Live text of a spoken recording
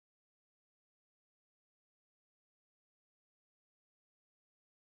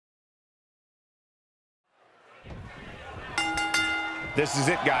This is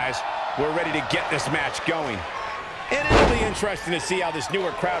it, guys. We're ready to get this match going. And it'll be interesting to see how this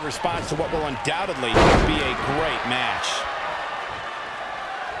newer crowd responds to what will undoubtedly be a great match.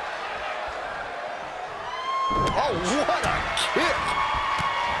 Oh, what a kick!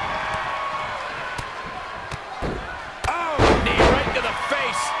 Oh, knee right to the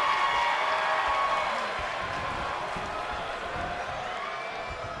face.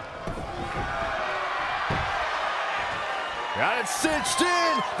 Got it cinched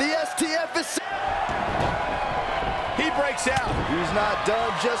in. The STF is... He breaks out. He's not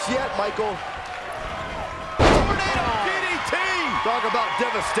done just yet, Michael. Tornado DDT. Talk about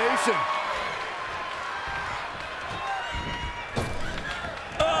devastation.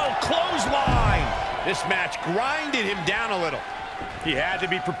 Oh, clothesline. This match grinded him down a little. He had to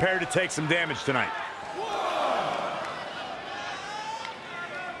be prepared to take some damage tonight.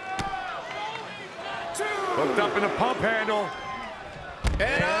 Hooked up in a pump handle.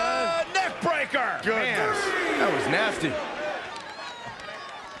 And a neck breaker. Goodness, that was nasty.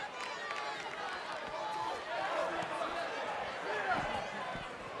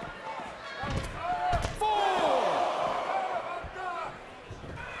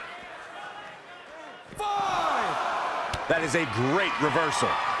 That is a great reversal.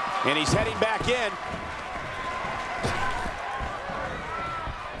 And he's heading back in.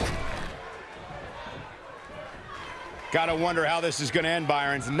 Gotta wonder how this is gonna end,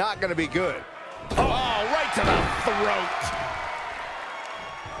 Byron. It's not gonna be good. Oh, right to the throat.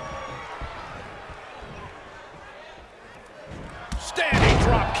 Standing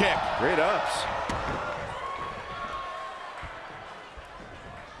drop kick. Great ups.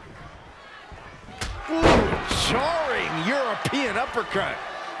 Ooh, jarring European uppercut.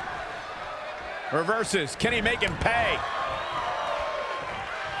 Reverses. Can he make him pay?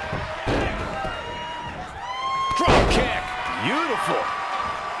 Drop kick. Beautiful.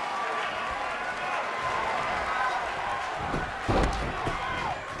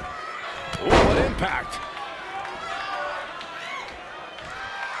 Ooh, what impact.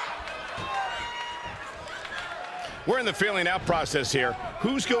 We're in the feeling out process here.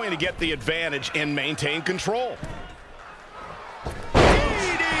 Who's going to get the advantage and maintain control?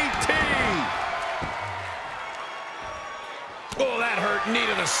 DDT! Oh, that hurt. Knee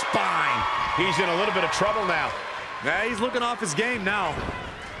to the spine. He's in a little bit of trouble now. Yeah, he's looking off his game now.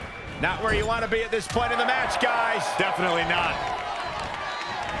 Not where you want to be at this point in the match, guys. Definitely not.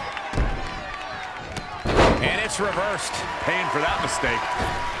 And it's reversed. Paying for that mistake.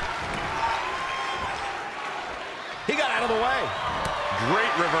 He got out of the way.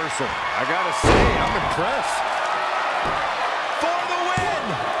 Great reversal. I gotta say, I'm impressed. For the win!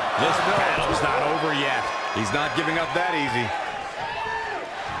 This battle's not over yet. He's not giving up that easy.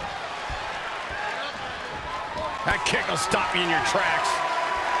 That kick will stop you in your tracks.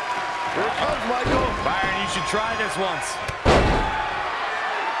 Here it comes, Michael. Byron, you should try this once.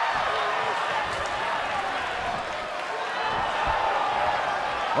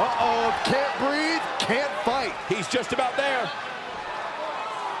 Uh-oh, can't breathe, can't fight. He's just about there.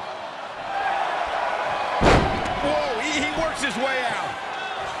 Whoa, he works his way out.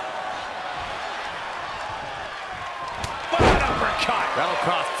 What an uppercut. That'll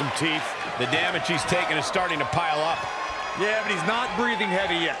cost some teeth. The damage he's taken is starting to pile up. Yeah, but he's not breathing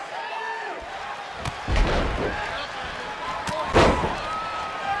heavy yet.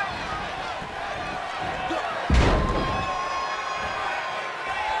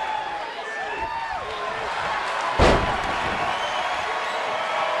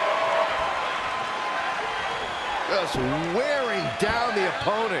 Just wearing down the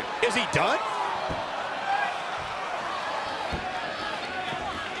opponent. Is he done?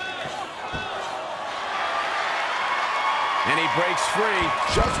 And he breaks free.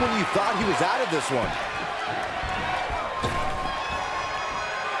 Just when you thought he was out of this one.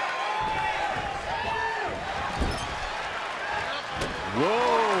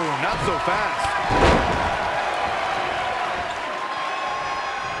 Whoa, not so fast.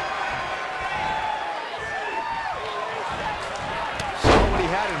 Saw what he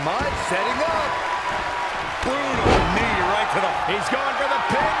had in mind, setting up. Brutal knee right to the... He's going for the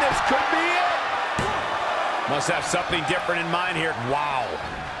pin. This could be it. Must have something different in mind here. Wow.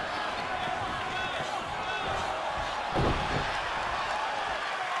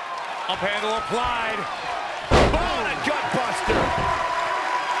 Up handle applied. Oh, and a gut buster.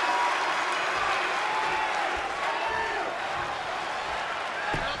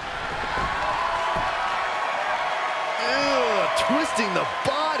 Ew, twisting the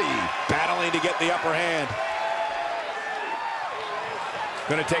body. Battling to get the upper hand.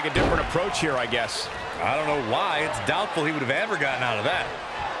 Going to take a different approach here, I guess. I don't know why. It's doubtful he would have ever gotten out of that.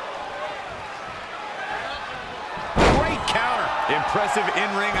 Great counter. Impressive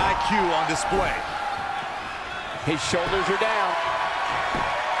in-ring IQ on display. His shoulders are down.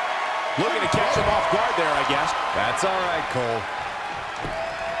 Looking to catch him off guard there, I guess. That's all right, Cole.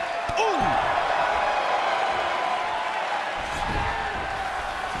 Ooh!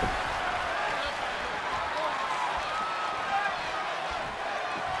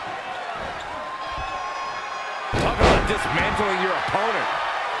 Talk about dismantling your opponent.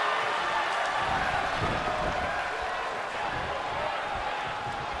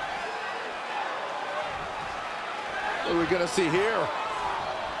 What are we going to see here?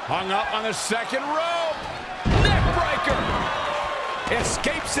 Hung up on the second rope. Neck breaker.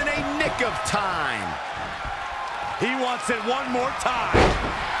 Escapes in a nick of time. He wants it one more time.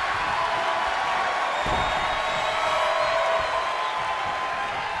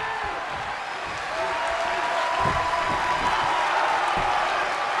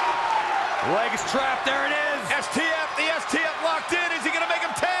 Legs trapped, there it is. STF, the STF locked in. Is he going to make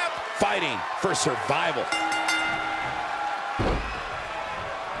him tap? Fighting for survival.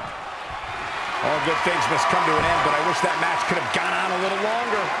 All good things must come to an end, but I wish that match could have gone on a little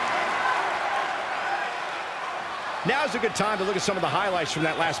longer. Now's a good time to look at some of the highlights from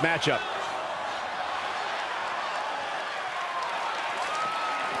that last matchup.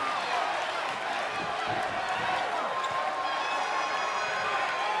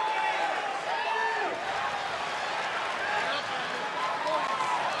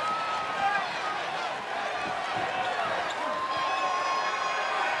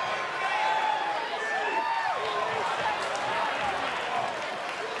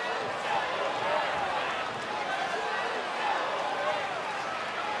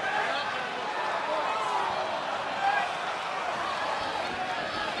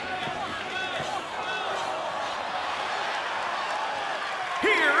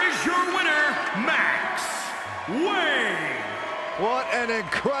 Your winner, Max Wayne. What an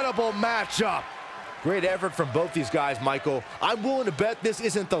incredible matchup. Great effort from both these guys, Michael. I'm willing to bet this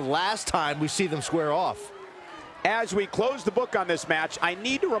isn't the last time we see them square off. As we close the book on this match, I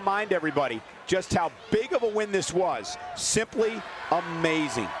need to remind everybody just how big of a win this was. Simply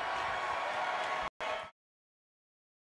amazing.